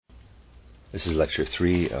This is Lecture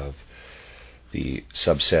 3 of the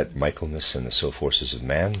subset Michaelmas and the Soul Forces of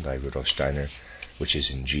Man by Rudolf Steiner, which is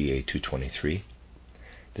in GA 223.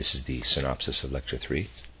 This is the synopsis of Lecture 3.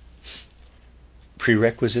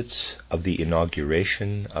 Prerequisites of the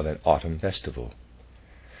inauguration of an autumn festival.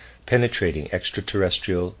 Penetrating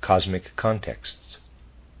extraterrestrial cosmic contexts.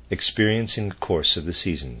 Experiencing the course of the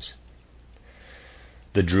seasons.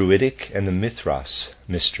 The Druidic and the Mithras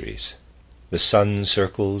mysteries. The sun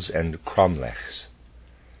circles and cromlechs.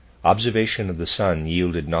 Observation of the sun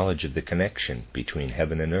yielded knowledge of the connection between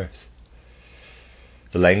heaven and earth.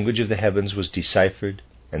 The language of the heavens was deciphered,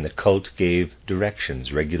 and the cult gave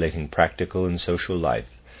directions regulating practical and social life,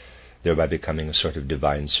 thereby becoming a sort of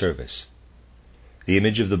divine service. The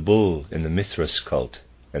image of the bull in the Mithras cult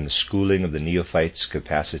and the schooling of the neophyte's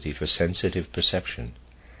capacity for sensitive perception.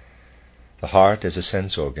 The heart as a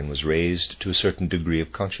sense organ was raised to a certain degree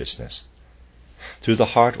of consciousness. Through the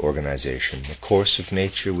heart organization, the course of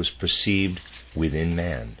nature was perceived within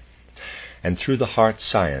man. And through the heart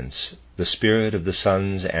science, the spirit of the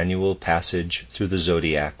sun's annual passage through the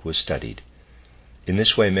zodiac was studied. In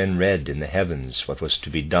this way men read in the heavens what was to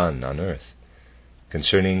be done on earth,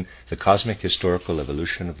 concerning the cosmic historical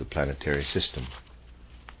evolution of the planetary system.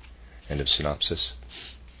 End of synopsis.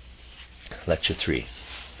 Lecture 3.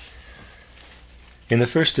 In the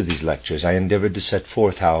first of these lectures, I endeavored to set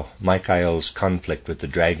forth how Michael's conflict with the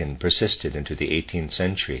dragon persisted into the 18th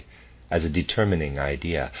century as a determining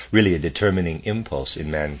idea, really a determining impulse in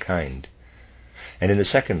mankind. And in the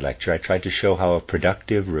second lecture, I tried to show how a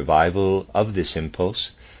productive revival of this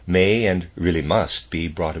impulse may and really must be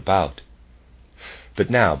brought about. But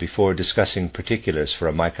now, before discussing particulars for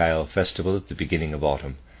a Michael festival at the beginning of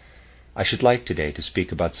autumn, I should like today to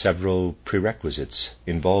speak about several prerequisites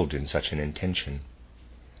involved in such an intention.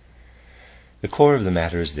 The core of the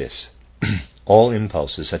matter is this. All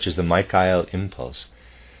impulses, such as the Michael impulse,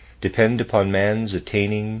 depend upon man's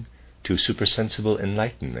attaining to supersensible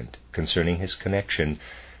enlightenment concerning his connection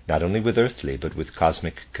not only with earthly but with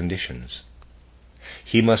cosmic conditions.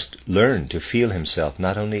 He must learn to feel himself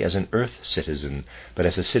not only as an earth citizen but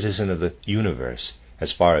as a citizen of the universe,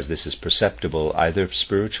 as far as this is perceptible either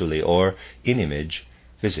spiritually or, in image,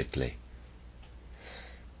 physically.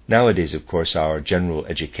 Nowadays, of course, our general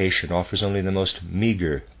education offers only the most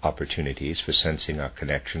meager opportunities for sensing our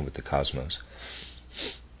connection with the cosmos.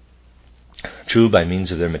 True, by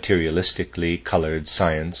means of their materialistically colored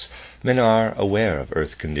science, men are aware of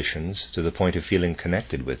earth conditions to the point of feeling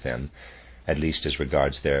connected with them, at least as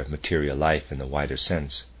regards their material life in the wider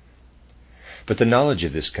sense. But the knowledge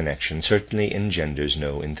of this connection certainly engenders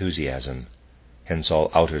no enthusiasm. Hence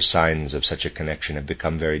all outer signs of such a connection have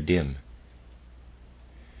become very dim.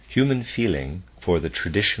 Human feeling for the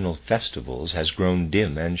traditional festivals has grown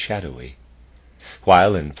dim and shadowy.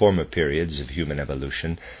 While in former periods of human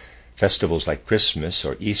evolution, festivals like Christmas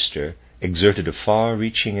or Easter exerted a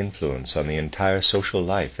far-reaching influence on the entire social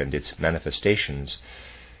life and its manifestations,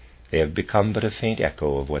 they have become but a faint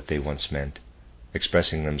echo of what they once meant,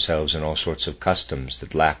 expressing themselves in all sorts of customs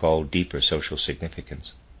that lack all deeper social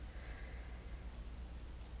significance.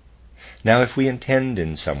 Now, if we intend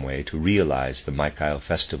in some way to realize the Michael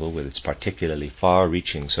festival with its particularly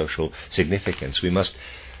far-reaching social significance, we must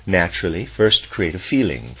naturally first create a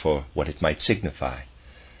feeling for what it might signify.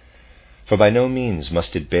 For by no means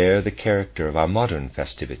must it bear the character of our modern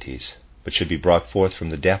festivities, but should be brought forth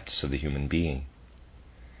from the depths of the human being.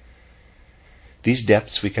 These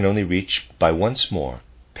depths we can only reach by once more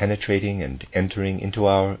penetrating and entering into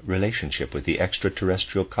our relationship with the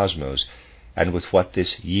extraterrestrial cosmos and with what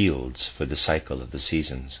this yields for the cycle of the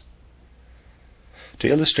seasons. To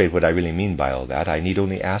illustrate what I really mean by all that, I need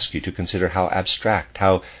only ask you to consider how abstract,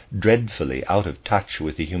 how dreadfully out of touch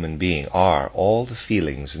with the human being are all the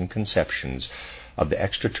feelings and conceptions of the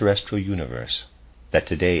extraterrestrial universe that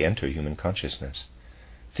today enter human consciousness.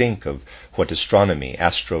 Think of what astronomy,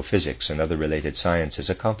 astrophysics, and other related sciences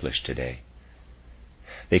accomplish today.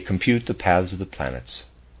 They compute the paths of the planets,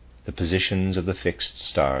 the positions of the fixed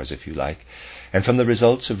stars, if you like, and from the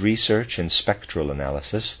results of research and spectral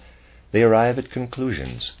analysis, they arrive at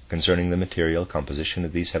conclusions concerning the material composition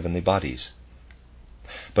of these heavenly bodies.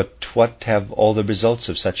 But what have all the results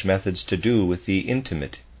of such methods to do with the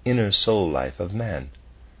intimate, inner soul life of man?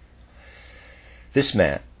 This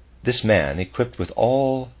man, equipped with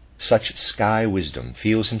all such sky wisdom,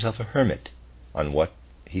 feels himself a hermit on what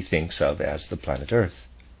he thinks of as the planet Earth.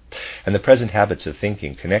 And the present habits of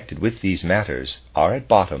thinking connected with these matters are at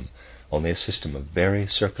bottom only a system of very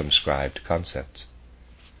circumscribed concepts.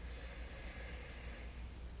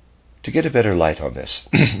 To get a better light on this,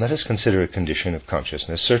 let us consider a condition of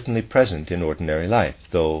consciousness certainly present in ordinary life,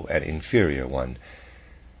 though an inferior one,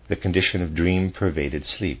 the condition of dream-pervaded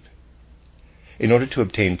sleep. In order to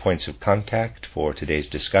obtain points of contact for today's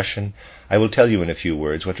discussion, I will tell you in a few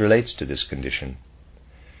words what relates to this condition.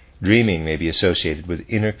 Dreaming may be associated with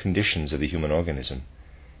inner conditions of the human organism,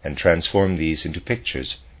 and transform these into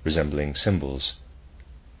pictures resembling symbols.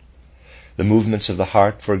 The movements of the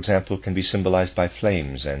heart, for example, can be symbolized by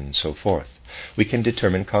flames and so forth. We can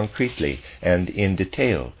determine concretely and in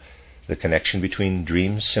detail the connection between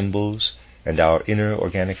dream symbols and our inner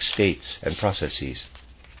organic states and processes.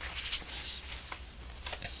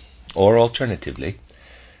 Or alternatively,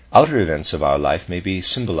 outer events of our life may be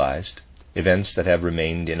symbolized, events that have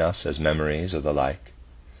remained in us as memories or the like.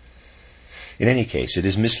 In any case, it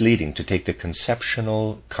is misleading to take the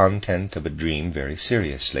conceptual content of a dream very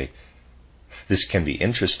seriously. This can be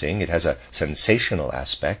interesting, it has a sensational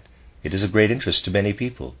aspect, it is of great interest to many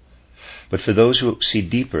people. But for those who see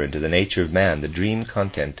deeper into the nature of man, the dream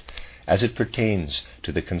content, as it pertains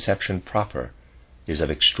to the conception proper, is of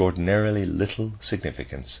extraordinarily little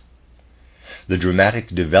significance. The dramatic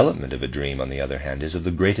development of a dream, on the other hand, is of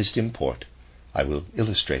the greatest import. I will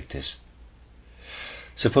illustrate this.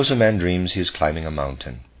 Suppose a man dreams he is climbing a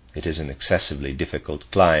mountain. It is an excessively difficult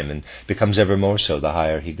climb, and becomes ever more so the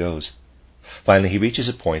higher he goes. Finally, he reaches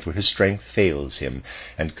a point where his strength fails him,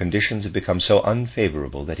 and conditions have become so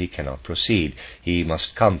unfavorable that he cannot proceed. He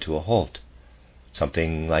must come to a halt.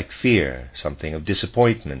 Something like fear, something of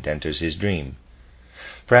disappointment enters his dream.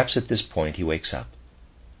 Perhaps at this point he wakes up.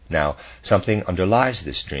 Now, something underlies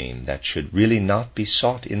this dream that should really not be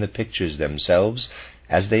sought in the pictures themselves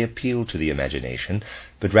as they appeal to the imagination,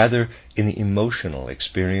 but rather in the emotional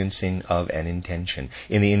experiencing of an intention,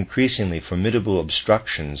 in the increasingly formidable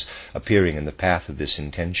obstructions appearing in the path of this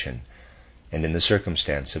intention, and in the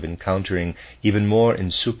circumstance of encountering even more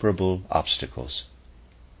insuperable obstacles.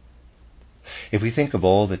 If we think of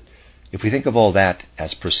all that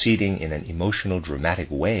as proceeding in an emotional, dramatic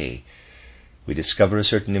way, we discover a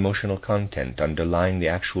certain emotional content underlying the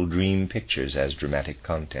actual dream pictures as dramatic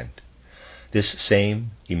content. This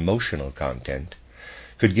same emotional content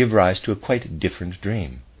could give rise to a quite different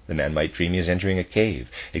dream. The man might dream he is entering a cave.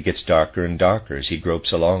 It gets darker and darker as he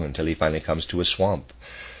gropes along until he finally comes to a swamp.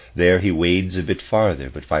 There he wades a bit farther,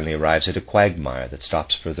 but finally arrives at a quagmire that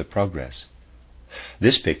stops further progress.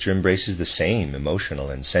 This picture embraces the same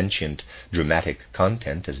emotional and sentient dramatic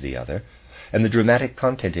content as the other, and the dramatic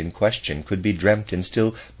content in question could be dreamt in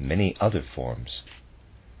still many other forms.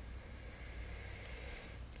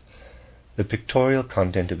 The pictorial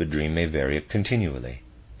content of a dream may vary continually.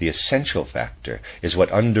 The essential factor is what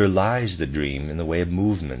underlies the dream in the way of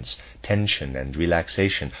movements, tension and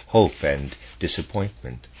relaxation, hope and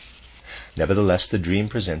disappointment. Nevertheless, the dream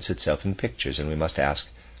presents itself in pictures, and we must ask,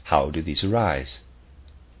 how do these arise?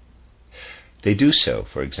 They do so,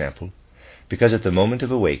 for example, because at the moment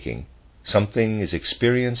of awaking, something is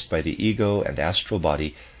experienced by the ego and astral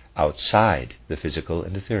body outside the physical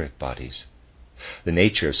and etheric bodies. The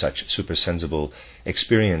nature of such supersensible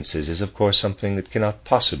experiences is, of course, something that cannot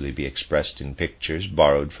possibly be expressed in pictures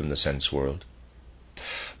borrowed from the sense world.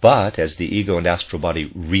 But as the ego and astral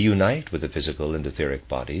body reunite with the physical and etheric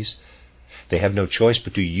bodies, they have no choice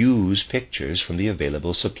but to use pictures from the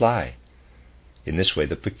available supply. In this way,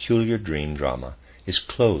 the peculiar dream drama is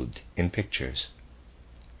clothed in pictures.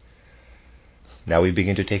 Now we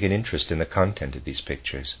begin to take an interest in the content of these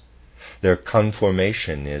pictures. Their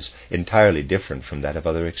conformation is entirely different from that of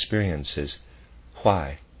other experiences.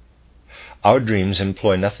 Why? Our dreams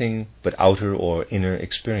employ nothing but outer or inner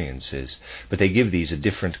experiences, but they give these a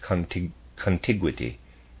different contiguity.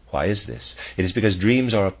 Why is this? It is because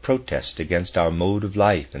dreams are a protest against our mode of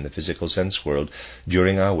life in the physical sense world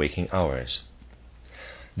during our waking hours.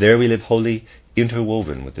 There we live wholly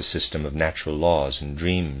interwoven with the system of natural laws, and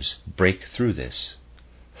dreams break through this.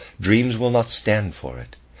 Dreams will not stand for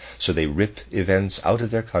it, so they rip events out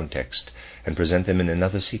of their context and present them in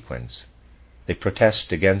another sequence. They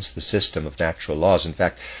protest against the system of natural laws. In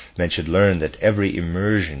fact, men should learn that every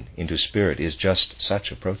immersion into spirit is just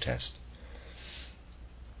such a protest.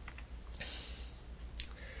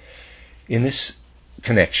 In this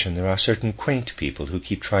connection, there are certain quaint people who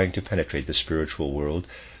keep trying to penetrate the spiritual world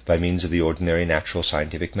by means of the ordinary natural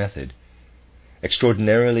scientific method.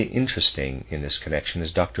 Extraordinarily interesting in this connection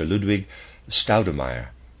is Dr. Ludwig Staudenmayer,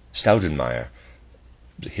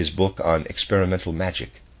 his book on experimental magic.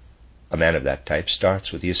 A man of that type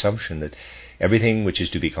starts with the assumption that everything which is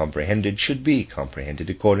to be comprehended should be comprehended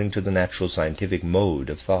according to the natural scientific mode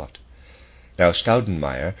of thought. Now,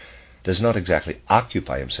 Staudenmayer does not exactly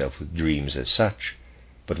occupy himself with dreams as such,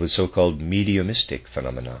 but with so-called mediumistic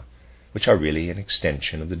phenomena, which are really an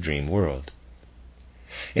extension of the dream world.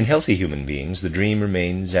 In healthy human beings, the dream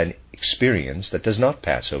remains an experience that does not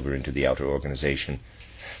pass over into the outer organization,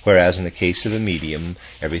 whereas in the case of a medium,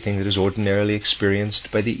 everything that is ordinarily experienced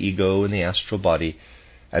by the ego and the astral body,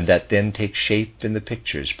 and that then takes shape in the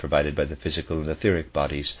pictures provided by the physical and etheric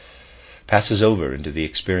bodies, passes over into the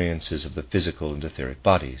experiences of the physical and etheric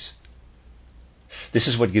bodies. This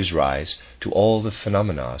is what gives rise to all the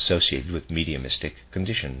phenomena associated with mediumistic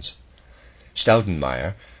conditions.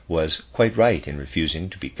 Staudenmeier was quite right in refusing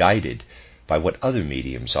to be guided by what other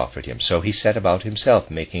mediums offered him, so he set about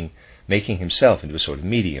himself making himself into a sort of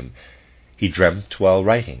medium. He dreamt while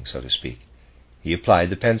writing, so to speak. He applied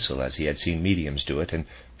the pencil as he had seen mediums do it, and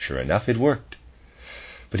sure enough it worked.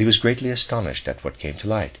 But he was greatly astonished at what came to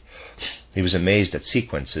light. He was amazed at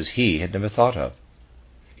sequences he had never thought of.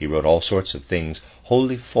 He wrote all sorts of things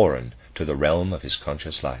wholly foreign to the realm of his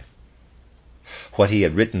conscious life. What he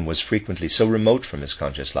had written was frequently so remote from his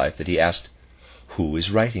conscious life that he asked, "Who is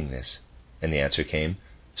writing this?" And the answer came,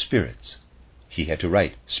 "Spirits." He had to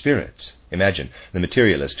write spirits. Imagine, the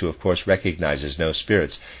materialist, who of course recognizes no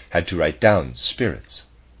spirits, had to write down spirits.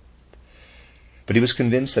 But he was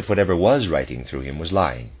convinced that whatever was writing through him was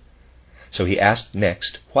lying. So he asked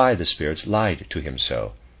next why the spirits lied to him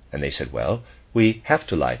so. And they said, "Well, we have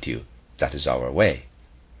to lie to you. That is our way."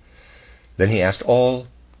 Then he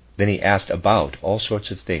asked about all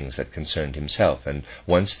sorts of things that concerned himself, and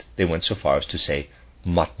once they went so far as to say,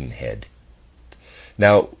 "Muttonhead."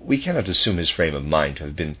 Now, we cannot assume his frame of mind to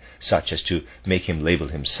have been such as to make him label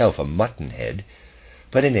himself a muttonhead,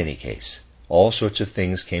 but in any case, all sorts of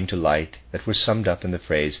things came to light that were summed up in the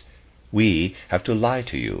phrase, "We have to lie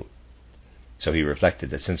to you." So he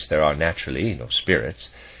reflected that since there are naturally no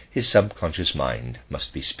spirits, his subconscious mind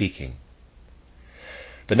must be speaking.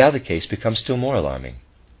 But now the case becomes still more alarming.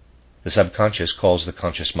 The subconscious calls the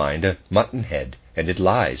conscious mind a muttonhead, and it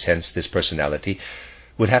lies. Hence this personality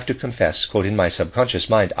would have to confess, quote, "In my subconscious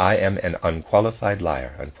mind, I am an unqualified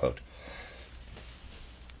liar," unquote.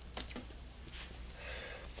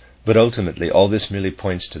 But ultimately, all this merely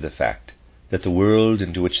points to the fact that the world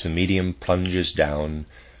into which the medium plunges down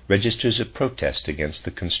registers a protest against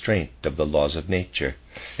the constraint of the laws of nature,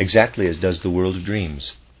 exactly as does the world of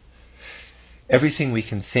dreams. Everything we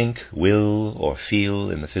can think, will, or feel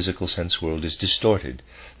in the physical sense world is distorted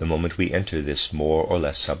the moment we enter this more or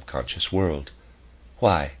less subconscious world.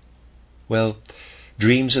 Why? Well,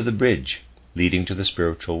 dreams are the bridge leading to the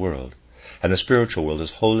spiritual world, and the spiritual world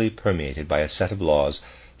is wholly permeated by a set of laws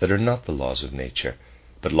that are not the laws of nature,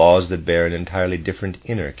 but laws that bear an entirely different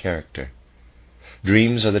inner character.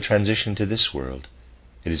 Dreams are the transition to this world.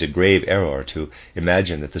 It is a grave error to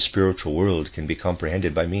imagine that the spiritual world can be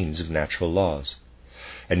comprehended by means of natural laws.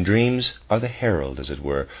 And dreams are the herald, as it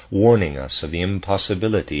were, warning us of the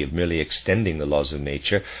impossibility of merely extending the laws of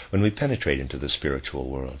nature when we penetrate into the spiritual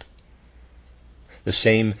world. The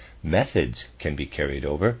same methods can be carried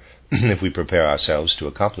over if we prepare ourselves to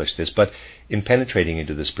accomplish this, but in penetrating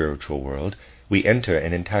into the spiritual world, we enter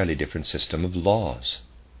an entirely different system of laws.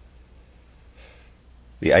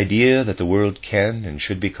 The idea that the world can and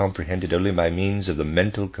should be comprehended only by means of the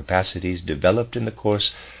mental capacities developed in the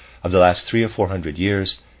course of the last 300 or 400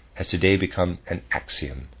 years has today become an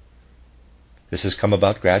axiom. This has come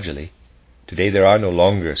about gradually. Today there are no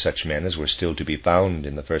longer such men as were still to be found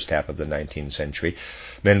in the first half of the 19th century.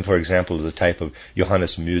 Men, for example, of the type of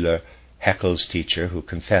Johannes Müller, Haeckel's teacher, who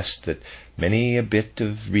confessed that many a bit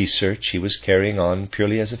of research he was carrying on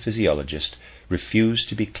purely as a physiologist refused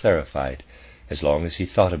to be clarified as long as he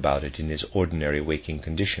thought about it in his ordinary waking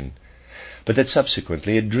condition, but that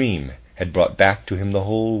subsequently a dream had brought back to him the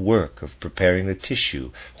whole work of preparing the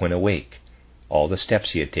tissue when awake, all the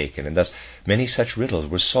steps he had taken, and thus many such riddles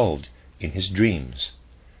were solved in his dreams.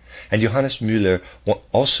 And Johannes Müller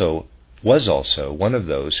was also one of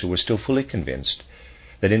those who were still fully convinced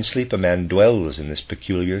that in sleep a man dwells in this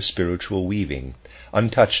peculiar spiritual weaving,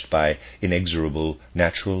 untouched by inexorable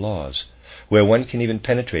natural laws, where one can even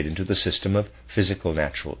penetrate into the system of physical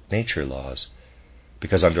nature laws,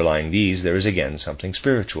 because underlying these there is again something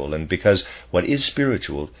spiritual, and because what is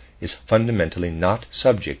spiritual is fundamentally not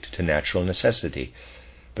subject to natural necessity,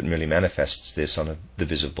 but merely manifests this on the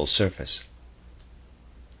visible surface.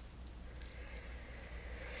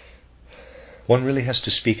 One really has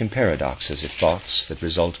to speak in paradoxes if thoughts that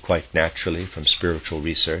result quite naturally from spiritual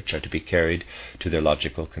research are to be carried to their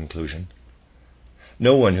logical conclusion.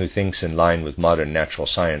 No one who thinks in line with modern natural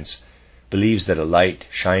science believes that a light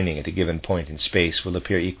shining at a given point in space will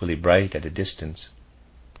appear equally bright at a distance.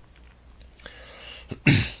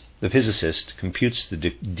 The physicist computes the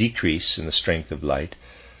decrease in the strength of light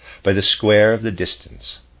by the square of the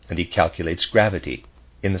distance, and he calculates gravity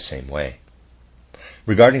in the same way.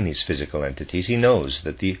 Regarding these physical entities, he knows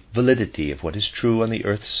that the validity of what is true on the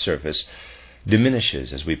Earth's surface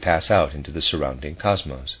diminishes as we pass out into the surrounding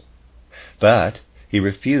cosmos. But he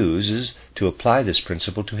refuses to apply this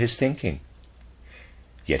principle to his thinking.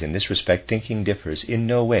 Yet in this respect, thinking differs in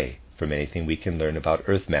no way from anything we can learn about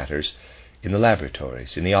Earth matters in the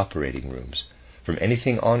laboratories, in the operating rooms, from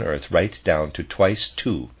anything on Earth right down to twice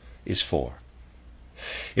 2 is 4.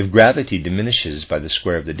 If gravity diminishes by the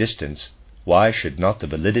square of the distance, why should not the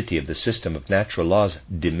validity of the system of natural laws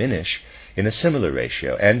diminish in a similar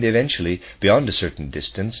ratio, and eventually, beyond a certain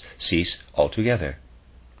distance, cease altogether?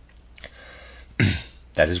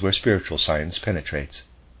 That is where spiritual science penetrates.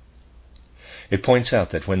 It points out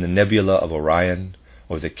that when the nebula of Orion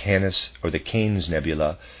or the Canes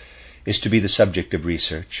Nebula is to be the subject of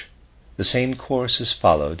research, the same course is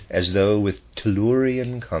followed as though with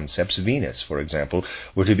Tellurian concepts Venus, for example,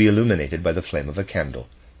 were to be illuminated by the flame of a candle.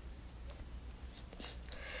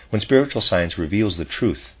 When spiritual science reveals the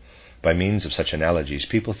truth by means of such analogies,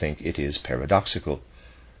 people think it is paradoxical.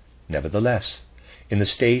 Nevertheless, in the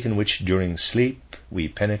state in which during sleep we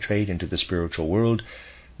penetrate into the spiritual world,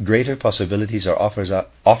 greater possibilities are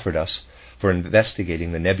offered us for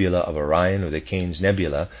investigating the nebula of Orion or the Canes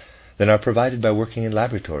Nebula than are provided by working in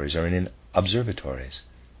laboratories or in observatories.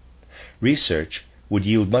 Research would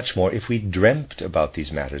yield much more if we dreamt about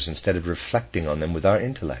these matters instead of reflecting on them with our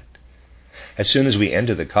intellect. As soon as we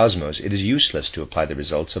enter the cosmos, it is useless to apply the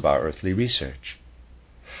results of our earthly research.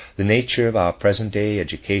 The nature of our present-day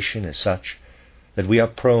education is such that we are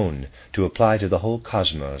prone to apply to the whole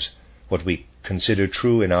cosmos what we consider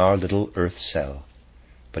true in our little earth cell.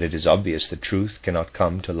 But it is obvious that truth cannot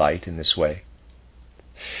come to light in this way.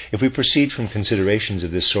 If we proceed from considerations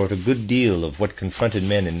of this sort, a good deal of what confronted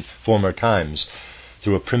men in former times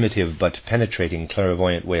through a primitive but penetrating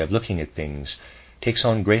clairvoyant way of looking at things takes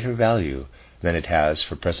on greater value than it has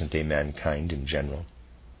for present-day mankind in general.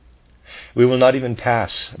 We will not even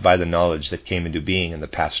pass by the knowledge that came into being in the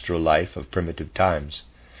pastoral life of primitive times,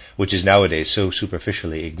 which is nowadays so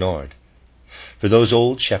superficially ignored. For those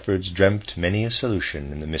old shepherds dreamt many a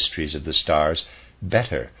solution in the mysteries of the stars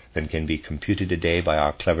better than can be computed today by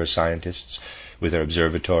our clever scientists with their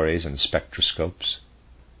observatories and spectroscopes.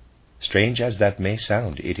 Strange as that may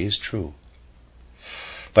sound, it is true.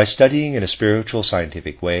 By studying in a spiritual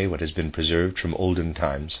scientific way what has been preserved from olden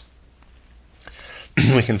times,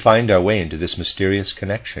 we can find our way into this mysterious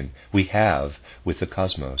connection we have with the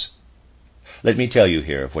cosmos. Let me tell you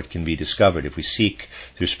here of what can be discovered if we seek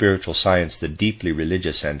through spiritual science the deeply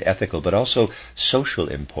religious and ethical, but also social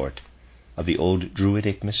import of the old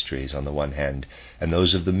Druidic mysteries on the one hand, and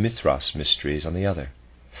those of the Mithras mysteries on the other.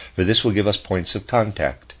 For this will give us points of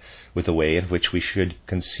contact with the way in which we should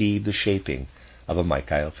conceive the shaping of a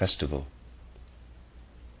Michael festival.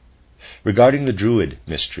 Regarding the Druid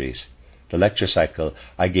mysteries, the lecture cycle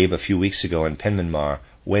I gave a few weeks ago in Penmanmar,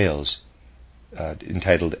 Wales,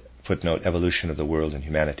 entitled footnote, Evolution of the World and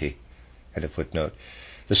Humanity, and a footnote,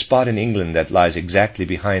 the spot in England that lies exactly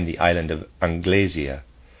behind the island of Anglesia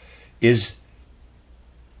is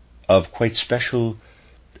of quite special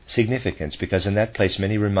significance, because in that place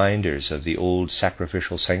many reminders of the old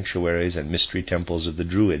sacrificial sanctuaries and mystery temples of the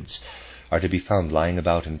Druids are to be found lying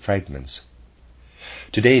about in fragments.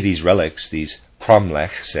 Today these relics, these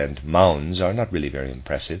cromlechs and mounds, are not really very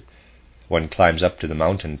impressive. One climbs up to the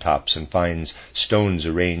mountain tops and finds stones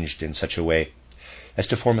arranged in such a way as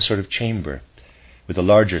to form a sort of chamber, with a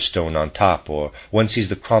larger stone on top, or one sees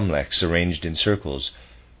the cromlechs arranged in circles.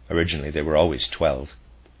 Originally there were always 12.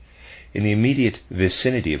 In the immediate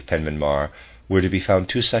vicinity of Penmanmar were to be found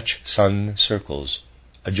 2 such sun circles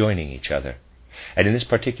adjoining each other. And in this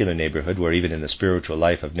particular neighborhood, where even in the spiritual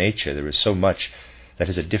life of nature there is so much that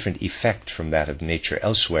has a different effect from that of nature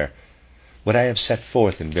elsewhere, what I have set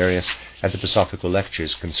forth in various anthroposophical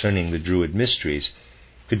lectures concerning the Druid mysteries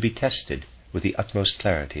could be tested with the utmost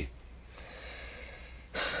clarity.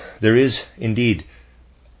 There is, indeed,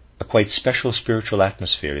 a quite special spiritual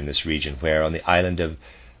atmosphere in this region, where on the island of,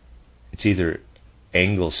 it's either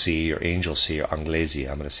Anglesey or Angelsea or Anglesia,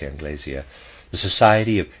 I'm going to say Anglesia, the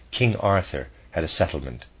society of King Arthur had a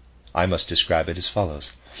settlement. I must describe it as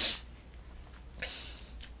follows.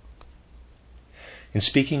 In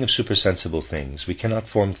speaking of supersensible things, we cannot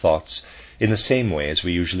form thoughts in the same way as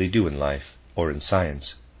we usually do in life or in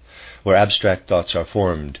science, where abstract thoughts are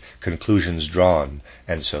formed, conclusions drawn,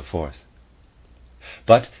 and so forth.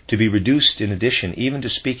 But to be reduced, in addition, even to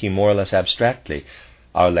speaking more or less abstractly,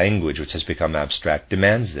 our language, which has become abstract,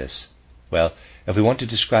 demands this. Well, if we want to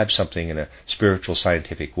describe something in a spiritual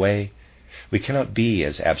scientific way, We cannot be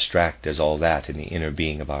as abstract as all that in the inner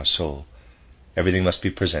being of our soul. Everything must be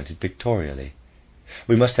presented pictorially.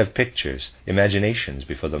 We must have pictures, imaginations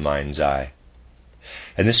before the mind's eye.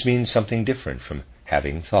 And this means something different from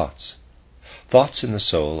having thoughts. Thoughts in the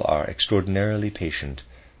soul are extraordinarily patient,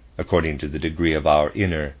 according to the degree of our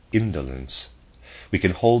inner indolence. We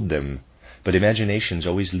can hold them, but imaginations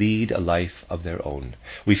always lead a life of their own.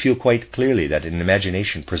 We feel quite clearly that an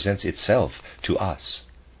imagination presents itself to us.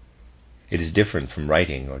 It is different from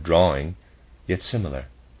writing or drawing, yet similar.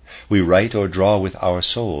 We write or draw with our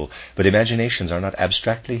soul, but imaginations are not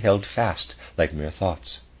abstractly held fast like mere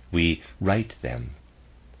thoughts. We write them.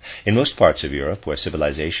 In most parts of Europe, where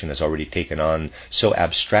civilization has already taken on so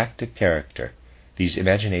abstract a character, these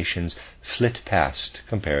imaginations flit past,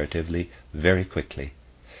 comparatively, very quickly.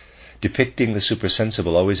 Depicting the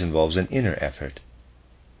supersensible always involves an inner effort.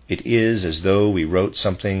 It is as though we wrote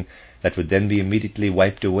something that would then be immediately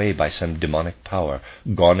wiped away by some demonic power,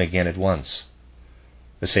 gone again at once.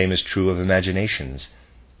 The same is true of imaginations,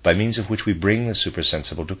 by means of which we bring the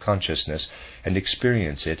supersensible to consciousness and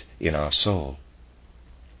experience it in our soul.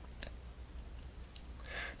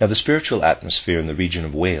 Now, the spiritual atmosphere in the region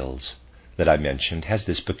of Wales that I mentioned has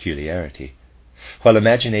this peculiarity. While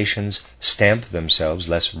imaginations stamp themselves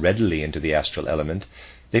less readily into the astral element,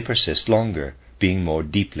 they persist longer, being more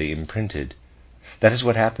deeply imprinted. That is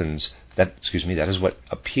what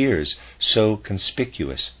appears so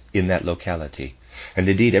conspicuous in that locality. And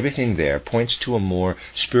indeed, everything there points to a more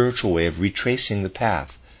spiritual way of retracing the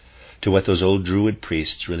path, to what those old Druid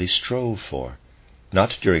priests really strove for.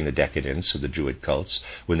 Not during the decadence of the Druid cults,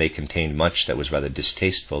 when they contained much that was rather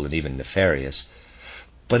distasteful and even nefarious,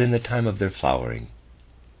 but in the time of their flowering.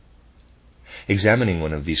 Examining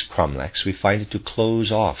one of these cromlechs, we find it to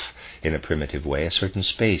close off, in a primitive way, a certain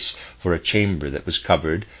space for a chamber that was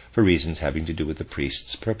covered for reasons having to do with the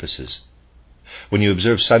priest's purposes. When you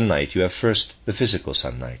observe sunlight, you have first the physical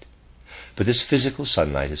sunlight. But this physical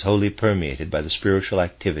sunlight is wholly permeated by the spiritual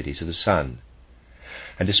activities of the sun.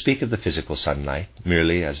 And to speak of the physical sunlight,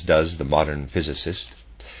 merely as does the modern physicist,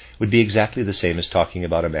 would be exactly the same as talking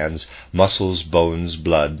about a man's muscles, bones,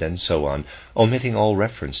 blood, and so on, omitting all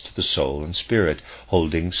reference to the soul and spirit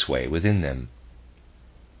holding sway within them.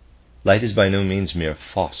 Light is by no means mere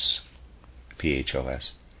phos,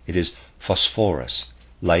 P-H-O-S. It is phosphorus.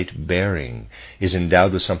 Light-bearing, is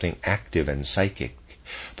endowed with something active and psychic.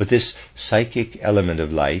 But this psychic element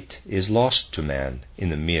of light is lost to man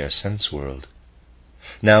in the mere sense world.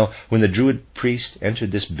 Now, when the Druid priest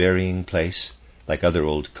entered this burying place, like other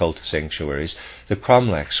old cult sanctuaries, the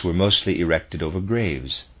cromlechs were mostly erected over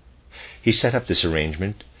graves. He set up this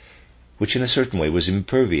arrangement, which in a certain way was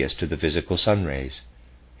impervious to the physical sun rays,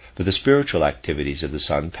 but the spiritual activities of the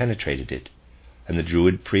sun penetrated it, and the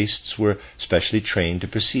Druid priests were specially trained to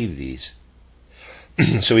perceive these.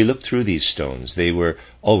 So he looked through these stones, they were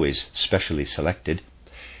always specially selected,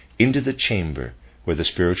 into the chamber where the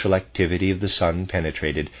spiritual activity of the sun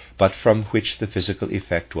penetrated, but from which the physical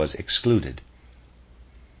effect was excluded.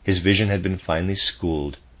 His vision had been finely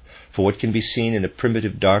schooled, for what can be seen in a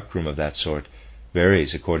primitive darkroom of that sort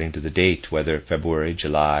varies according to the date, whether February,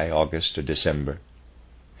 July, August, or December.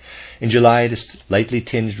 In July it is lightly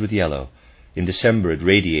tinged with yellow. In December it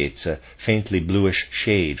radiates a faintly bluish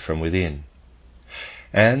shade from within.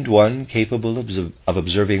 And one capable of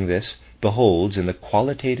observing this beholds in the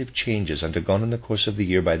qualitative changes undergone in the course of the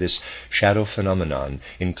year by this shadow phenomenon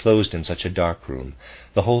enclosed in such a dark room,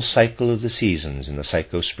 the whole cycle of the seasons in the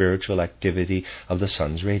psycho-spiritual activity of the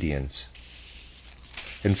sun's radiance.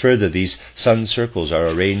 And further, these sun circles are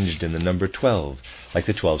arranged in the number 12, like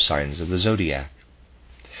the 12 signs of the zodiac.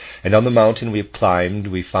 And on the mountain we have climbed,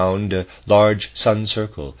 we found a large sun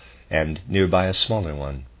circle, and nearby a smaller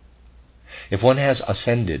one. If one has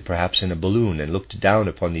ascended, perhaps in a balloon, and looked down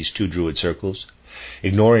upon these two Druid circles,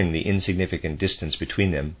 ignoring the insignificant distance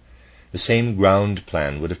between them, the same ground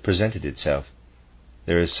plan would have presented itself.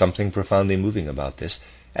 There is something profoundly moving about this,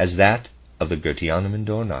 as that of the Gertianum in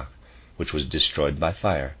Dornach, which was destroyed by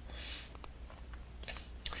fire.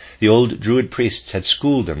 The old Druid priests had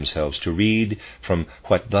schooled themselves to read from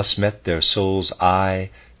what thus met their soul's eye,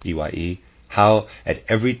 E-Y-E, how at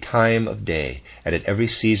every time of day, and at every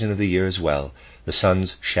season of the year as well, the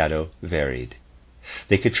sun's shadow varied.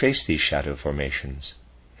 They could trace these shadow formations,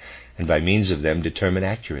 and by means of them determine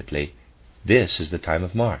accurately, this is the time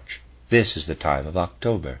of March, this is the time of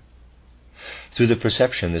October. Through the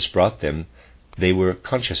perception this brought them, they were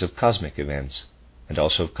conscious of cosmic events, and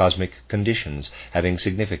also of cosmic conditions having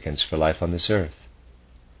significance for life on this earth.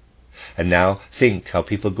 And now think how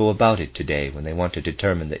people go about it today when they want to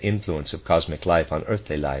determine the influence of cosmic life on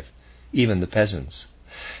earthly life, even the peasants.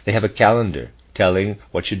 They have a calendar telling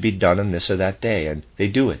what should be done on this or that day, and they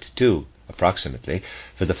do it, too, approximately,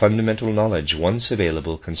 for the fundamental knowledge once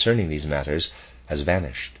available concerning these matters has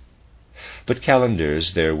vanished. But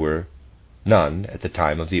calendars there were none at the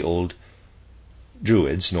time of the old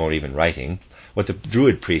Druids, nor even writing. What the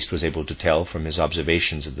Druid priest was able to tell from his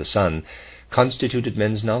observations of the sun constituted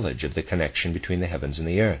men's knowledge of the connection between the heavens and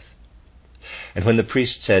the earth. And when the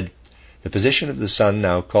priest said, "The position of the sun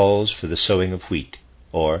now calls for the sowing of wheat,"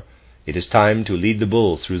 or "It is time to lead the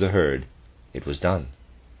bull through the herd," it was done.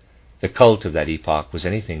 The cult of that epoch was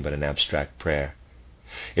anything but an abstract prayer.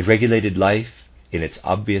 It regulated life in its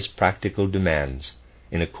obvious practical demands,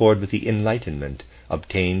 in accord with the enlightenment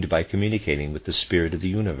obtained by communicating with the spirit of the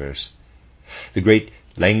universe. The great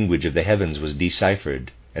language of the heavens was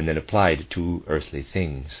deciphered and then applied to earthly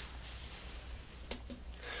things.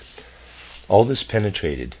 All this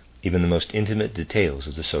penetrated even the most intimate details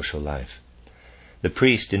of the social life. The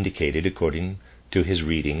priest indicated, according to his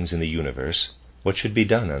readings in the universe, what should be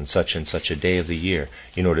done on such and such a day of the year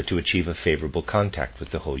in order to achieve a favorable contact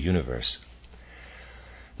with the whole universe.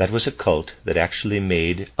 That was a cult that actually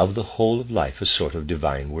made of the whole of life a sort of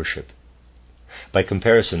divine worship. By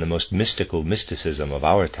comparison, the most mystical mysticism of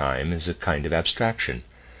our time is a kind of abstraction,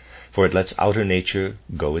 for it lets outer nature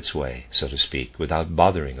go its way, so to speak, without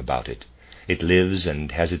bothering about it. It lives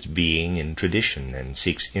and has its being in tradition and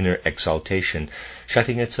seeks inner exaltation,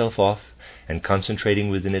 shutting itself off and concentrating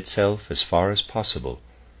within itself as far as possible,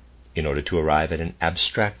 in order to arrive at an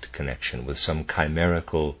abstract connection with some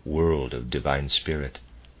chimerical world of divine spirit.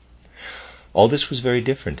 All this was very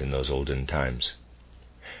different in those olden times.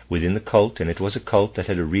 Within the cult, and it was a cult that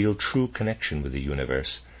had a real true connection with the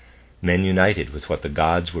universe, men united with what the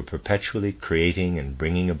gods were perpetually creating and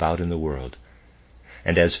bringing about in the world.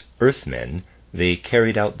 And as earthmen, they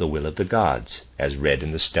carried out the will of the gods, as read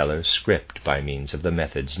in the stellar script by means of the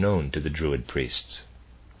methods known to the Druid priests.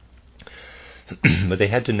 But they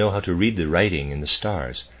had to know how to read the writing in the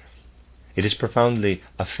stars. It is profoundly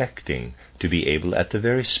affecting to be able, at the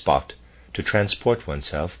very spot, to transport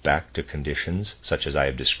oneself back to conditions such as I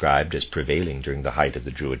have described as prevailing during the height of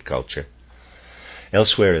the Druid culture.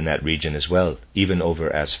 Elsewhere in that region as well, even over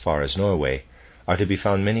as far as Norway, are to be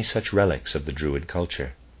found many such relics of the Druid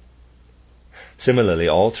culture. Similarly,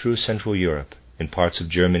 all through Central Europe, in parts of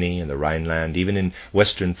Germany and the Rhineland, even in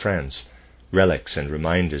western France, relics and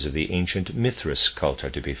reminders of the ancient Mithras cult are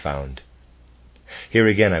to be found. Here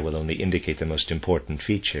again I will only indicate the most important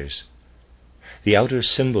features. The outer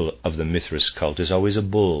symbol of the Mithras cult is always a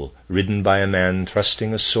bull, ridden by a man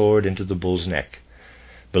thrusting a sword into the bull's neck,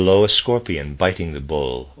 below a scorpion biting the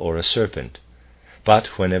bull, or a serpent.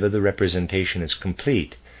 But whenever the representation is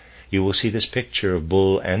complete, you will see this picture of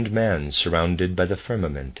bull and man surrounded by the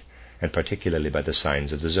firmament, and particularly by the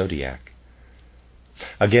signs of the zodiac.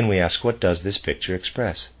 Again we ask, what does this picture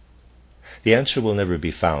express? The answer will never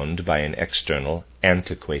be found by an external,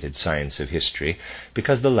 antiquated science of history,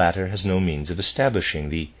 because the latter has no means of establishing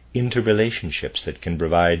the interrelationships that can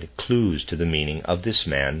provide clues to the meaning of this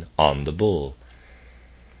man on the bull.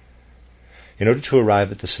 In order to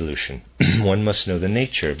arrive at the solution, one must know the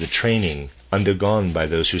nature of the training undergone by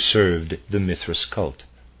those who served the Mithras cult.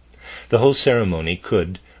 The whole ceremony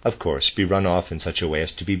could, of course, be run off in such a way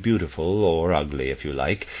as to be beautiful, or ugly, if you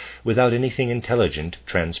like, without anything intelligent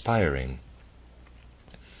transpiring.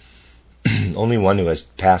 Only one who has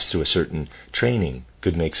passed through a certain training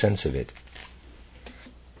could make sense of it.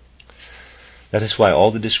 That is why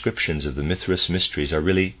all the descriptions of the Mithras mysteries are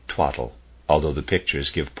really twaddle, although the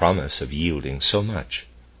pictures give promise of yielding so much.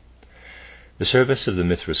 The service of the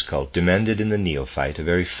Mithras cult demanded in the neophyte a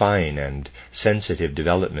very fine and sensitive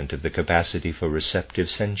development of the capacity for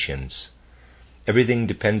receptive sentience. Everything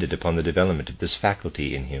depended upon the development of this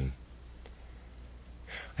faculty in him.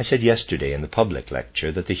 I said yesterday in the public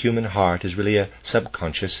lecture that the human heart is really a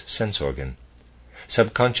subconscious sense organ.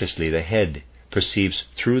 Subconsciously, the head perceives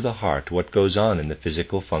through the heart what goes on in the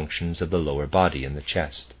physical functions of the lower body and the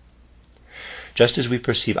chest. Just as we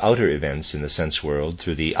perceive outer events in the sense world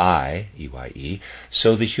through the eye, EYE,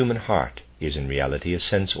 so the human heart is in reality a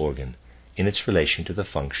sense organ in its relation to the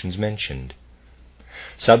functions mentioned.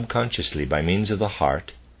 Subconsciously, by means of the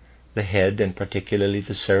heart, the head, and particularly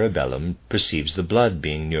the cerebellum, perceives the blood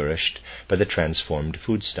being nourished by the transformed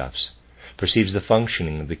foodstuffs, perceives the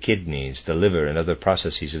functioning of the kidneys, the liver, and other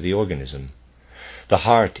processes of the organism. The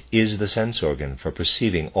heart is the sense organ for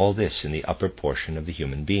perceiving all this in the upper portion of the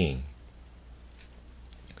human being.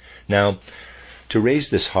 Now, to raise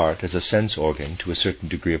this heart as a sense organ to a certain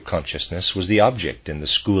degree of consciousness was the object in the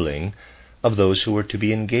schooling of those who were to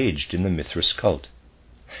be engaged in the Mithras cult.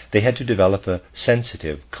 They had to develop a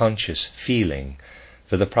sensitive, conscious feeling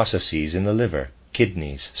for the processes in the liver,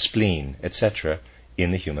 kidneys, spleen, etc.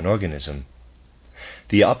 in the human organism.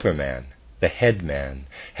 The upper man, the head man,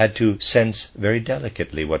 had to sense very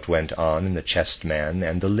delicately what went on in the chest man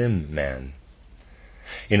and the limb man.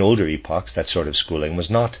 In older epochs, that sort of schooling was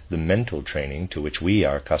not the mental training to which we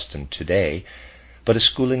are accustomed today, but a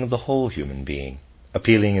schooling of the whole human being,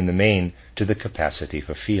 appealing in the main to the capacity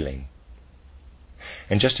for feeling.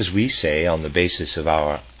 And just as we say, on the basis of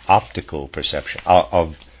our optical perception,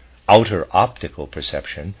 of outer optical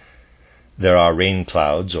perception, there are rain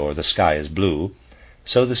clouds or the sky is blue,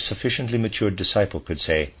 so the sufficiently matured disciple could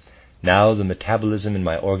say, now the metabolism in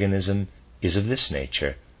my organism is of this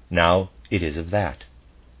nature, now it is of that.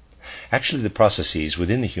 Actually, the processes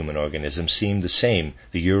within the human organism seem the same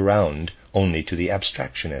the year round, only to the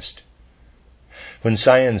abstractionist. When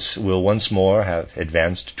science will once more have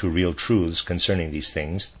advanced to real truths concerning these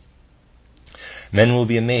things, men will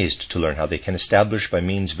be amazed to learn how they can establish, by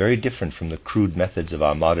means very different from the crude methods of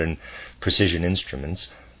our modern precision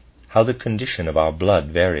instruments, how the condition of our blood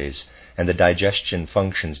varies and the digestion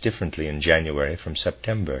functions differently in January from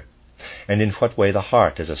September, and in what way the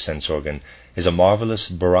heart as a sense organ is a marvelous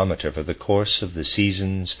barometer for the course of the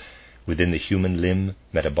seasons within the human limb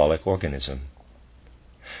metabolic organism.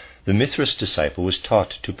 The Mithras disciple was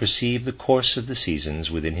taught to perceive the course of the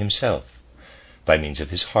seasons within himself by means of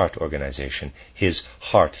his heart organization, his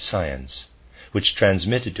heart science, which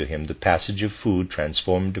transmitted to him the passage of food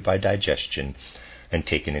transformed by digestion and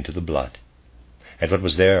taken into the blood. And what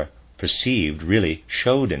was there perceived really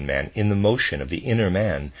showed in man, in the motion of the inner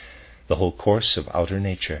man, the whole course of outer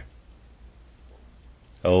nature.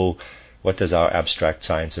 Oh, what does our abstract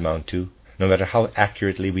science amount to? No matter how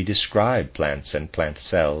accurately we describe plants and plant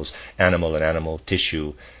cells, animal and animal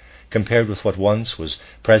tissue, compared with what once was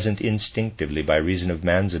present instinctively by reason of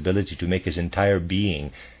man's ability to make his entire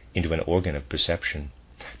being into an organ of perception,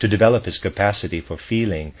 to develop his capacity for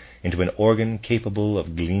feeling into an organ capable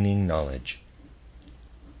of gleaning knowledge.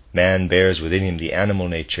 Man bears within him the animal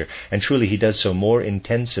nature, and truly he does so more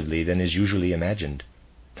intensively than is usually imagined.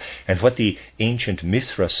 And what the ancient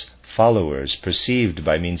Mithras followers perceived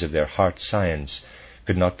by means of their heart science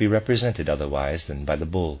could not be represented otherwise than by the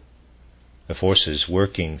bull. The forces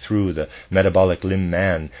working through the metabolic limb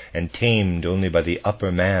man and tamed only by the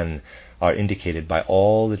upper man are indicated by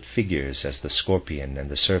all that figures as the scorpion and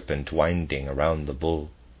the serpent winding around the bull.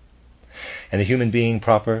 And the human being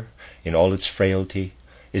proper, in all its frailty,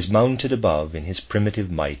 is mounted above in his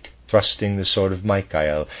primitive might, thrusting the sword of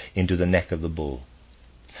Michael into the neck of the bull.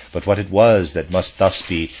 But what it was that must thus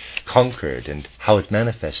be conquered, and how it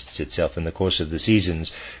manifests itself in the course of the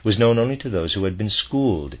seasons, was known only to those who had been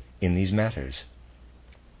schooled in these matters.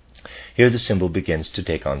 Here the symbol begins to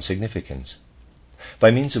take on significance.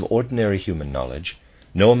 By means of ordinary human knowledge,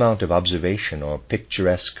 no amount of observation or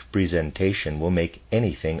picturesque presentation will make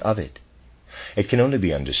anything of it. It can only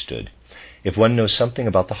be understood if one knows something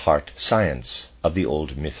about the heart science of the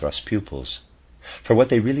old Mithras pupils. For what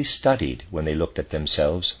they really studied when they looked at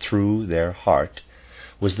themselves through their heart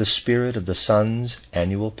was the spirit of the sun's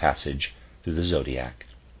annual passage through the zodiac.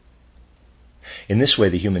 In this way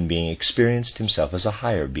the human being experienced himself as a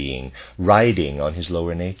higher being, riding on his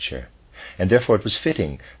lower nature, and therefore it was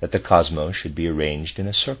fitting that the cosmos should be arranged in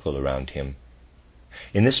a circle around him.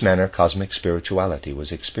 In this manner cosmic spirituality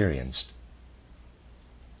was experienced.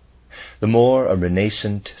 The more a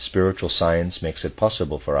renascent spiritual science makes it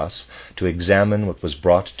possible for us to examine what was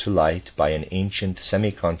brought to light by an ancient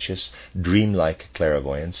semi-conscious, dreamlike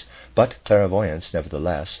clairvoyance, but clairvoyance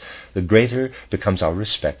nevertheless, the greater becomes our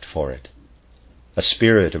respect for it. A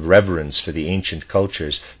spirit of reverence for the ancient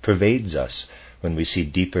cultures pervades us when we see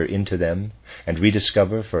deeper into them and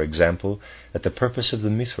rediscover, for example, that the purpose of the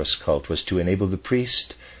Mithras cult was to enable the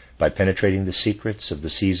priest, by penetrating the secrets of the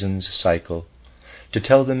seasons cycle, to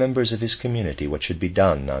tell the members of his community what should be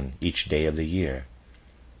done on each day of the year.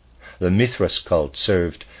 The Mithras cult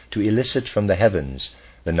served to elicit from the heavens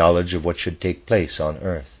the knowledge of what should take place on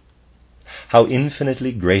earth. How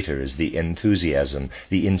infinitely greater is the enthusiasm,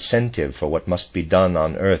 the incentive for what must be done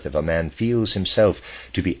on earth if a man feels himself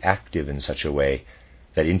to be active in such a way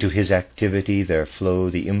that into his activity there flow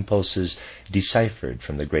the impulses deciphered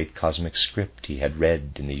from the great cosmic script he had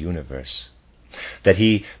read in the universe, that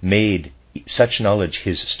he made such knowledge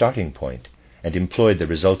his starting point and employed the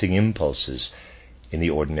resulting impulses in the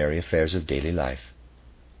ordinary affairs of daily life.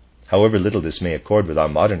 However little this may accord with our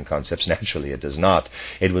modern concepts, naturally it does not.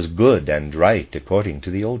 It was good and right according to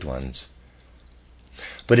the old ones.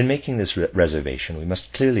 But in making this reservation, we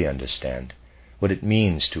must clearly understand what it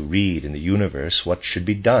means to read in the universe what should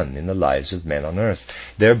be done in the lives of men on earth,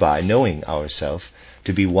 thereby knowing ourselves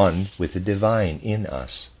to be one with the divine in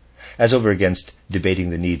us, as over against debating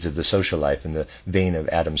the needs of the social life in the vein of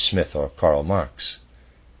Adam Smith or Karl Marx.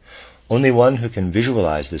 Only one who can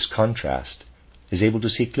visualize this contrast is able to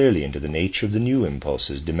see clearly into the nature of the new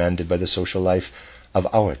impulses demanded by the social life of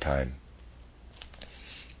our time.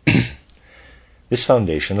 This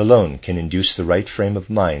foundation alone can induce the right frame of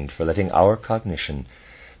mind for letting our cognition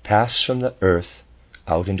pass from the earth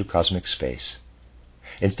out into cosmic space.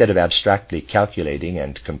 Instead of abstractly calculating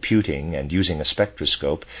and computing and using a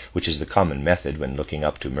spectroscope, which is the common method when looking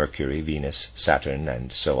up to Mercury, Venus, Saturn,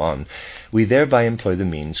 and so on, we thereby employ the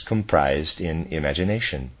means comprised in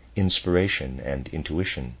imagination, inspiration, and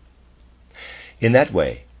intuition. In that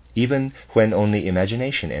way, even when only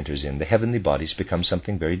imagination enters in, the heavenly bodies become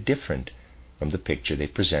something very different from the picture they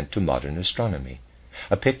present to modern astronomy,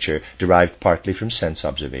 a picture derived partly from sense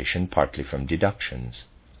observation, partly from deductions.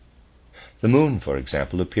 The moon, for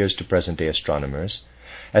example, appears to present-day astronomers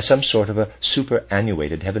as some sort of a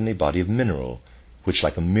superannuated heavenly body of mineral, which,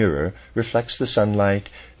 like a mirror, reflects the sunlight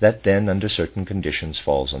that then, under certain conditions,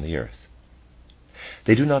 falls on the earth.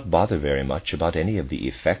 They do not bother very much about any of the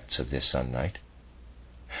effects of this sunlight.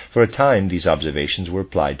 For a time, these observations were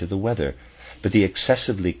applied to the weather, but the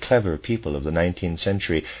excessively clever people of the 19th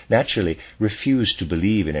century naturally refused to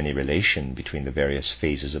believe in any relation between the various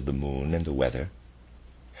phases of the moon and the weather.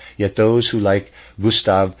 Yet those who, like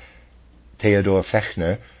Gustav Theodor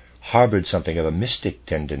Fechner, harbored something of a mystic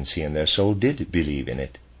tendency in their soul, did believe in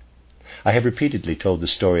it. I have repeatedly told the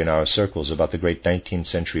story in our circles about the great 19th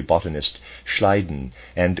century botanist Schleiden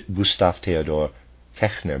and Gustav Theodor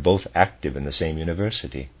Fechner, both active in the same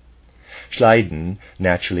university. Schleiden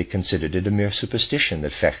naturally considered it a mere superstition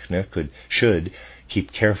that Fechner should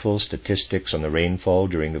keep careful statistics on the rainfall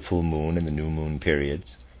during the full moon and the new moon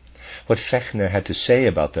periods. What Fechner had to say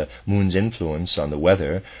about the moon's influence on the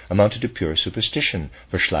weather amounted to pure superstition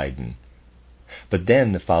for Schleiden. But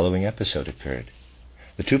then the following episode occurred.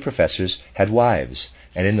 The two professors had wives,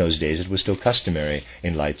 and in those days it was still customary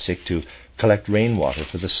in Leipzig to collect rainwater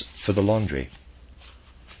for the laundry.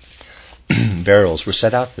 Barrels were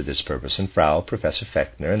set out for this purpose, and Frau Professor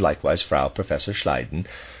Fechner and likewise Frau Professor Schleiden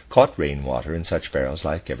caught rainwater in such barrels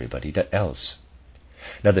like everybody else.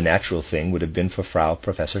 Now the natural thing would have been for Frau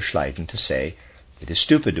Professor Schleiden to say, "It is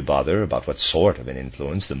stupid to bother about what sort of an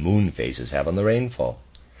influence the moon phases have on the rainfall."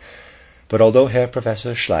 But although Herr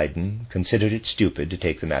Professor Schleiden considered it stupid to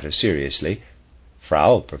take the matter seriously,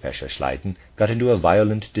 Frau Professor Schleiden got into a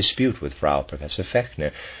violent dispute with Frau Professor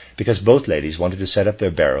Fechner because both ladies wanted to set up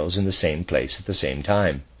their barrels in the same place at the same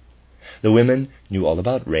time. The women knew all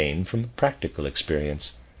about rain from practical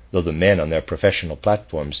experience, though the men on their professional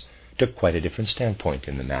platforms took quite a different standpoint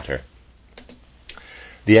in the matter.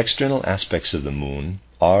 The external aspects of the moon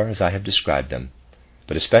are as I have described them,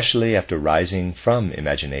 but especially after rising from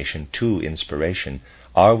imagination to inspiration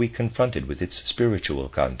are we confronted with its spiritual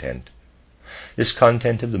content. This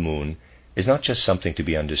content of the moon is not just something to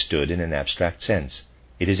be understood in an abstract sense.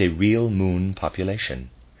 It is a real moon population.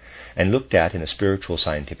 And looked at in a spiritual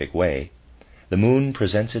scientific way, the moon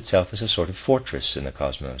presents itself as a sort of fortress in the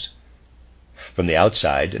cosmos. From the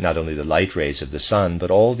outside, not only the light rays of the sun,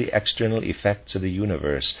 but all the external effects of the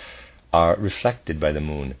universe are reflected by the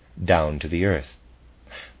moon down to the earth.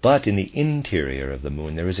 But in the interior of the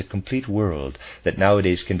moon there is a complete world that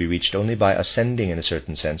nowadays can be reached only by ascending in a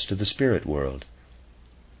certain sense to the spirit world.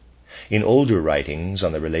 In older writings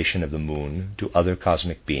on the relation of the moon to other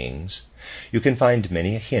cosmic beings, you can find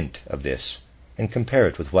many a hint of this, and compare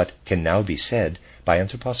it with what can now be said by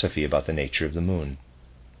anthroposophy about the nature of the moon.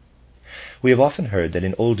 We have often heard that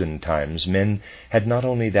in olden times men had not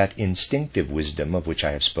only that instinctive wisdom of which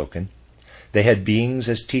I have spoken, they had beings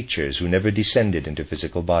as teachers who never descended into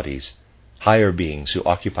physical bodies, higher beings who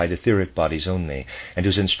occupied etheric bodies only, and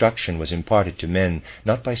whose instruction was imparted to men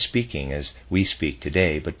not by speaking as we speak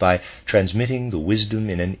today, but by transmitting the wisdom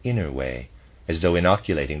in an inner way, as though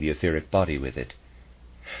inoculating the etheric body with it.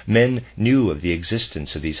 Men knew of the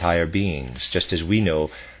existence of these higher beings, just as we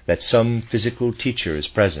know that some physical teacher is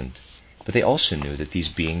present, but they also knew that these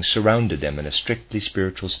beings surrounded them in a strictly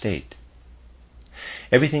spiritual state.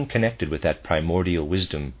 Everything connected with that primordial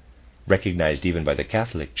wisdom, recognized even by the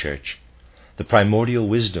Catholic Church, the primordial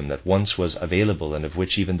wisdom that once was available and of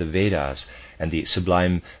which even the Vedas and the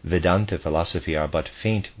sublime Vedanta philosophy are but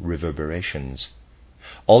faint reverberations,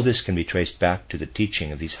 all this can be traced back to the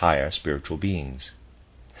teaching of these higher spiritual beings.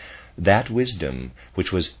 That wisdom,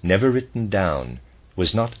 which was never written down,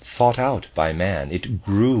 was not thought out by man, it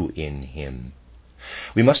grew in him.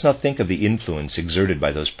 We must not think of the influence exerted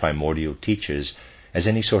by those primordial teachers as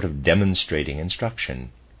any sort of demonstrating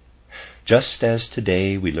instruction. Just as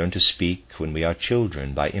today we learn to speak when we are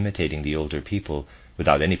children by imitating the older people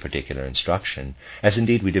without any particular instruction, as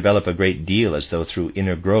indeed we develop a great deal as though through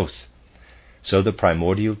inner growth, so the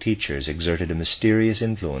primordial teachers exerted a mysterious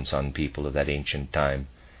influence on people of that ancient time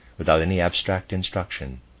without any abstract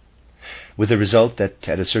instruction, with the result that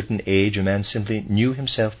at a certain age a man simply knew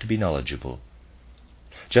himself to be knowledgeable.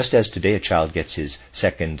 Just as today a child gets his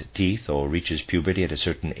second teeth or reaches puberty at a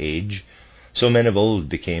certain age, so men of old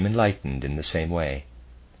became enlightened in the same way.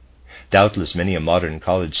 Doubtless many a modern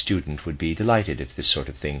college student would be delighted if this sort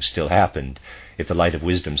of thing still happened, if the light of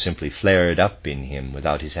wisdom simply flared up in him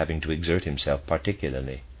without his having to exert himself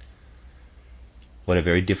particularly. What a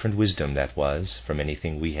very different wisdom that was from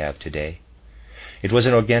anything we have today. It was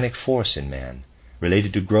an organic force in man,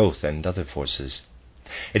 related to growth and other forces.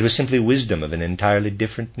 It was simply wisdom of an entirely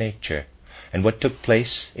different nature, and what took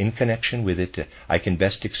place in connection with it I can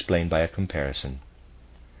best explain by a comparison.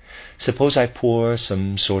 Suppose I pour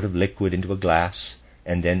some sort of liquid into a glass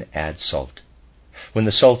and then add salt. When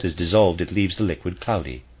the salt is dissolved, it leaves the liquid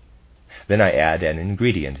cloudy. Then I add an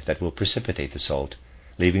ingredient that will precipitate the salt,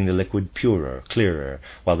 leaving the liquid purer, clearer,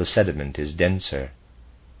 while the sediment is denser.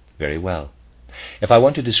 Very well. If I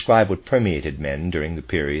want to describe what permeated men during the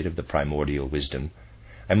period of the primordial wisdom,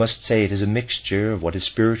 I must say it is a mixture of what is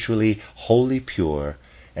spiritually wholly pure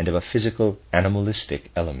and of a physical animalistic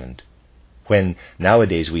element. When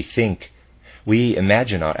nowadays we think, we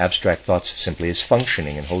imagine our abstract thoughts simply as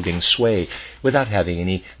functioning and holding sway without having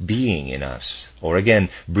any being in us, or again,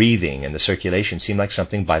 breathing and the circulation seem like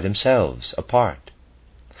something by themselves, apart.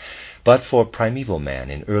 But for primeval man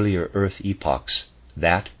in earlier earth epochs,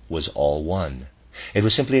 that was all one. It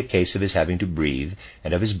was simply a case of his having to breathe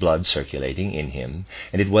and of his blood circulating in him,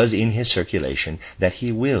 and it was in his circulation that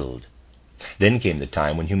he willed. Then came the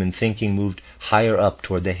time when human thinking moved higher up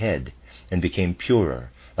toward the head and became purer,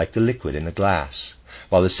 like the liquid in a glass,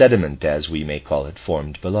 while the sediment, as we may call it,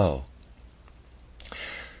 formed below.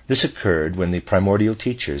 This occurred when the primordial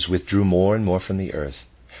teachers withdrew more and more from the earth,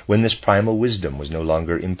 when this primal wisdom was no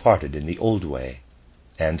longer imparted in the old way.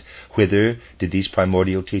 And whither did these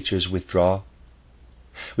primordial teachers withdraw?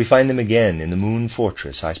 We find them again in the moon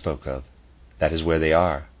fortress I spoke of. That is where they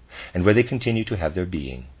are, and where they continue to have their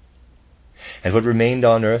being. And what remained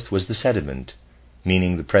on earth was the sediment,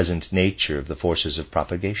 meaning the present nature of the forces of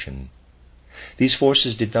propagation. These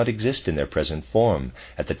forces did not exist in their present form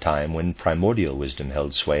at the time when primordial wisdom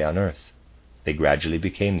held sway on earth. They gradually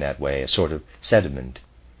became that way, a sort of sediment.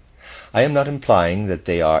 I am not implying that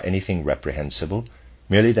they are anything reprehensible,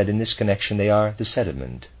 merely that in this connection they are the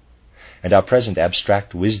sediment. And our present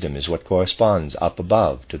abstract wisdom is what corresponds up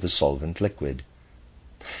above to the solvent liquid.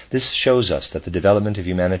 This shows us that the development of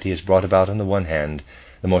humanity has brought about on the one hand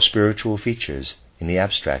the more spiritual features in the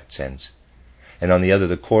abstract sense, and on the other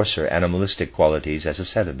the coarser animalistic qualities as a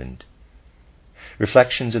sediment.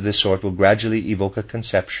 Reflections of this sort will gradually evoke a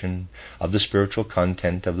conception of the spiritual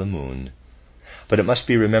content of the moon, but it must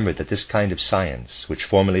be remembered that this kind of science, which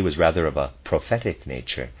formerly was rather of a prophetic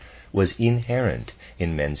nature, was inherent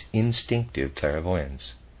in men's instinctive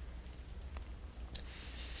clairvoyance.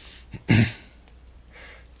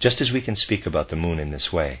 Just as we can speak about the moon in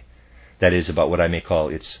this way, that is, about what I may call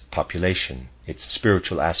its population, its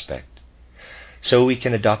spiritual aspect, so we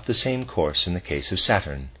can adopt the same course in the case of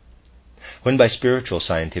Saturn. When by spiritual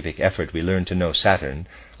scientific effort we learn to know Saturn,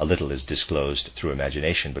 a little is disclosed through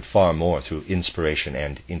imagination, but far more through inspiration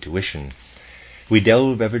and intuition. We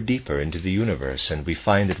delve ever deeper into the universe, and we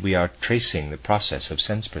find that we are tracing the process of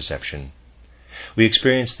sense perception. We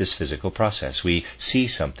experience this physical process. We see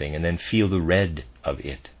something and then feel the red of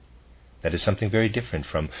it. That is something very different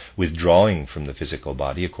from withdrawing from the physical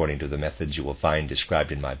body, according to the methods you will find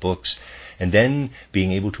described in my books, and then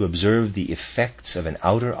being able to observe the effects of an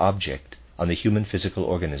outer object on the human physical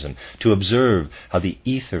organism, to observe how the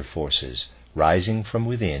ether forces rising from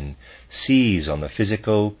within seize on the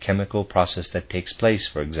physico-chemical process that takes place,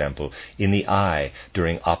 for example, in the eye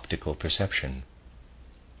during optical perception.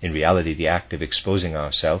 In reality, the act of exposing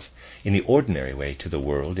ourselves in the ordinary way to the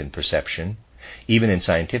world in perception, even in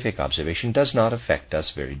scientific observation, does not affect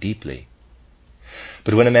us very deeply.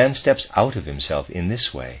 But when a man steps out of himself in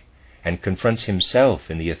this way, and confronts himself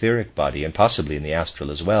in the etheric body, and possibly in the astral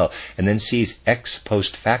as well, and then sees ex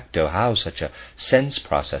post facto how such a sense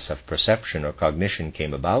process of perception or cognition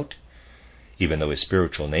came about, even though his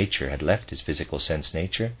spiritual nature had left his physical sense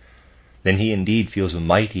nature, then he indeed feels a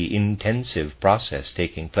mighty, intensive process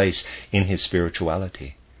taking place in his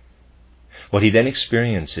spirituality. What he then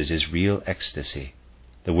experiences is real ecstasy.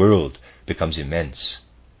 The world becomes immense.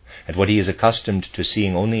 and what he is accustomed to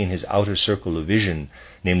seeing only in his outer circle of vision,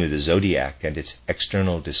 namely the zodiac and its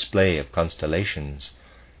external display of constellations,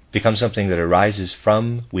 becomes something that arises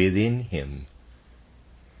from within him.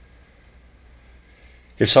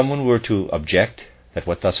 If someone were to object that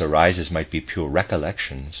what thus arises might be pure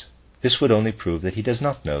recollections, this would only prove that he does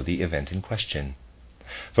not know the event in question.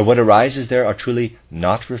 For what arises there are truly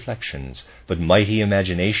not reflections, but mighty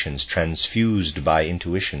imaginations transfused by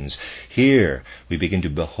intuitions. Here we begin to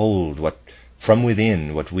behold from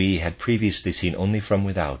within what we had previously seen only from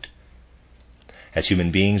without. As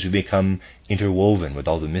human beings, we become interwoven with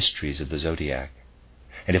all the mysteries of the zodiac.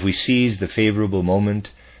 And if we seize the favorable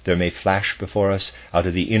moment, there may flash before us out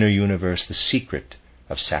of the inner universe the secret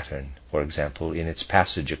of Saturn, for example, in its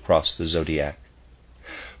passage across the zodiac.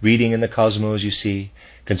 Reading in the cosmos, you see,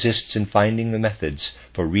 consists in finding the methods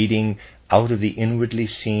for reading out of the inwardly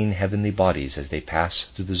seen heavenly bodies as they pass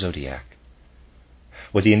through the zodiac.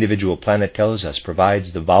 What the individual planet tells us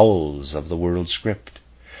provides the vowels of the world script,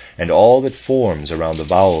 and all that forms around the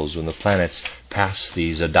vowels when the planets pass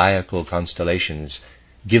the zodiacal constellations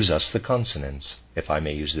gives us the consonants, if I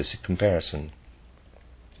may use this comparison.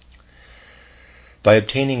 By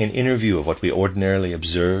obtaining an inner view of what we ordinarily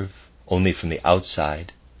observe only from the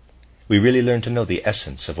outside, we really learn to know the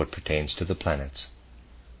essence of what pertains to the planets.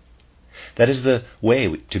 That is the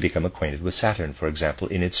way to become acquainted with Saturn, for example,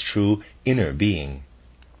 in its true inner being.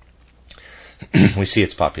 We see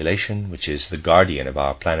its population, which is the guardian of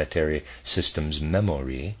our planetary system's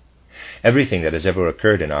memory. Everything that has ever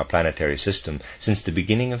occurred in our planetary system since the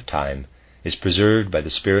beginning of time is preserved by the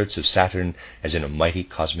spirits of Saturn as in a mighty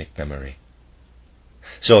cosmic memory.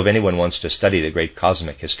 So if anyone wants to study the great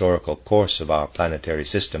cosmic historical course of our planetary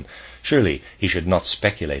system, surely he should not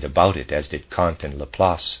speculate about it as did Kant and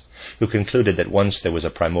Laplace, who concluded that once there was a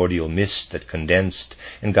primordial mist that condensed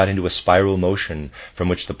and got into a spiral motion from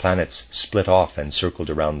which the planets split off and circled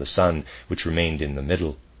around the sun, which remained in the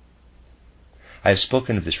middle. I have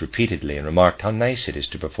spoken of this repeatedly and remarked how nice it is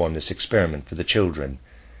to perform this experiment for the children.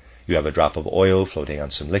 You have a drop of oil floating on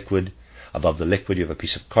some liquid. Above the liquid you have a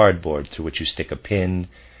piece of cardboard through which you stick a pin,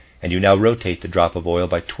 and you now rotate the drop of oil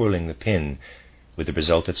by twirling the pin, with the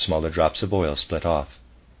result that smaller drops of oil split off.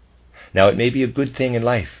 Now it may be a good thing in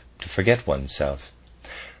life to forget oneself,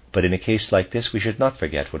 but in a case like this we should not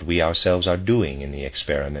forget what we ourselves are doing in the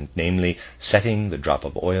experiment, namely setting the drop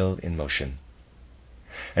of oil in motion.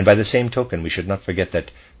 And by the same token we should not forget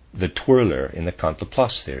that the twirler in the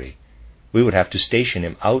Kant-Laplace theory, we would have to station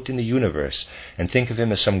him out in the universe and think of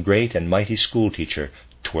him as some great and mighty schoolteacher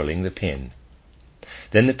twirling the pin.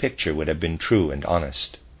 Then the picture would have been true and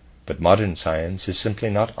honest. But modern science is simply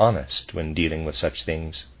not honest when dealing with such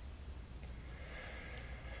things.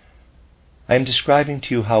 I am describing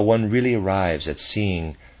to you how one really arrives at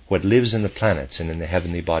seeing what lives in the planets and in the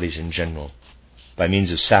heavenly bodies in general. By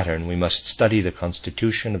means of Saturn, we must study the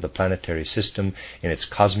constitution of the planetary system in its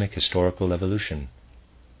cosmic historical evolution.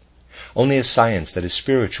 Only a science that is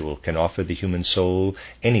spiritual can offer the human soul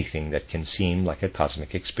anything that can seem like a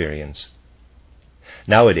cosmic experience.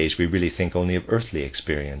 Nowadays we really think only of earthly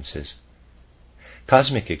experiences.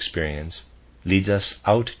 Cosmic experience leads us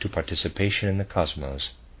out to participation in the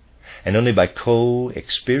cosmos, and only by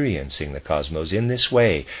co-experiencing the cosmos in this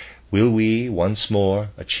way will we once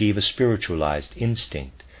more achieve a spiritualized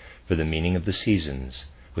instinct for the meaning of the seasons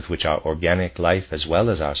with which our organic life as well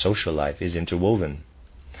as our social life is interwoven.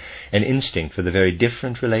 An instinct for the very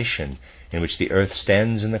different relation in which the earth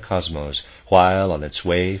stands in the cosmos while on its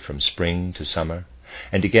way from spring to summer,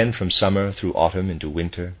 and again from summer through autumn into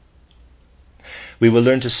winter. We will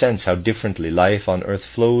learn to sense how differently life on earth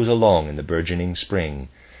flows along in the burgeoning spring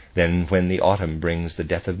than when the autumn brings the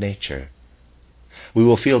death of nature. We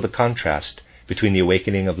will feel the contrast between the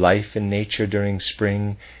awakening of life in nature during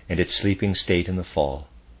spring and its sleeping state in the fall.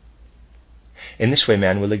 In this way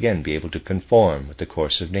man will again be able to conform with the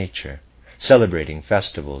course of nature, celebrating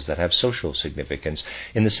festivals that have social significance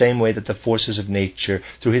in the same way that the forces of nature,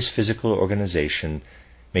 through his physical organization,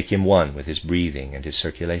 make him one with his breathing and his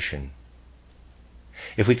circulation.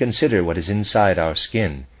 If we consider what is inside our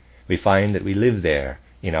skin, we find that we live there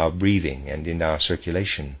in our breathing and in our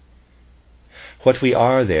circulation. What we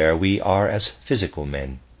are there, we are as physical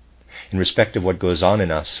men. In respect of what goes on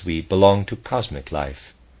in us, we belong to cosmic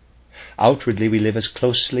life. Outwardly we live as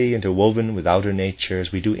closely interwoven with outer nature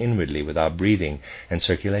as we do inwardly with our breathing and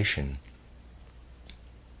circulation.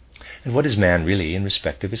 And what is man really in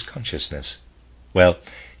respect of his consciousness? Well,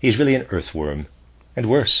 he is really an earthworm, and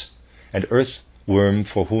worse, an earthworm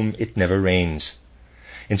for whom it never rains.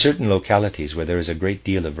 In certain localities where there is a great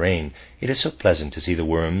deal of rain, it is so pleasant to see the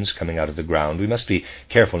worms coming out of the ground. We must be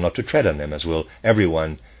careful not to tread on them, as will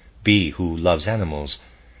everyone B, who loves animals.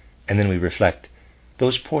 And then we reflect,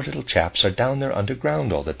 those poor little chaps are down there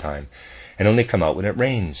underground all the time and only come out when it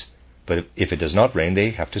rains. But if it does not rain, they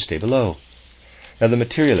have to stay below. Now the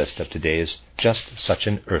materialist of today is just such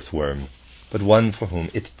an earthworm, but one for whom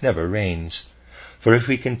it never rains. For if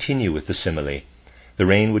we continue with the simile, the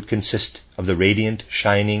rain would consist of the radiant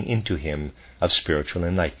shining into him of spiritual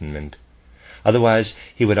enlightenment. Otherwise,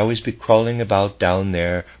 he would always be crawling about down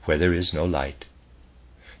there where there is no light.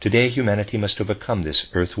 Today, humanity must overcome this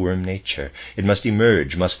earthworm nature. It must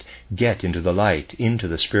emerge, must get into the light, into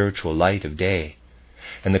the spiritual light of day.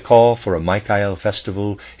 And the call for a Michael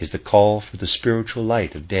festival is the call for the spiritual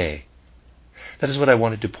light of day. That is what I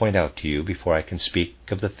wanted to point out to you before I can speak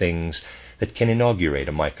of the things that can inaugurate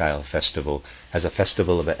a Michael festival as a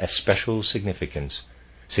festival of a special significance,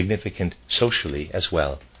 significant socially as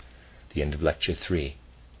well. The end of Lecture 3.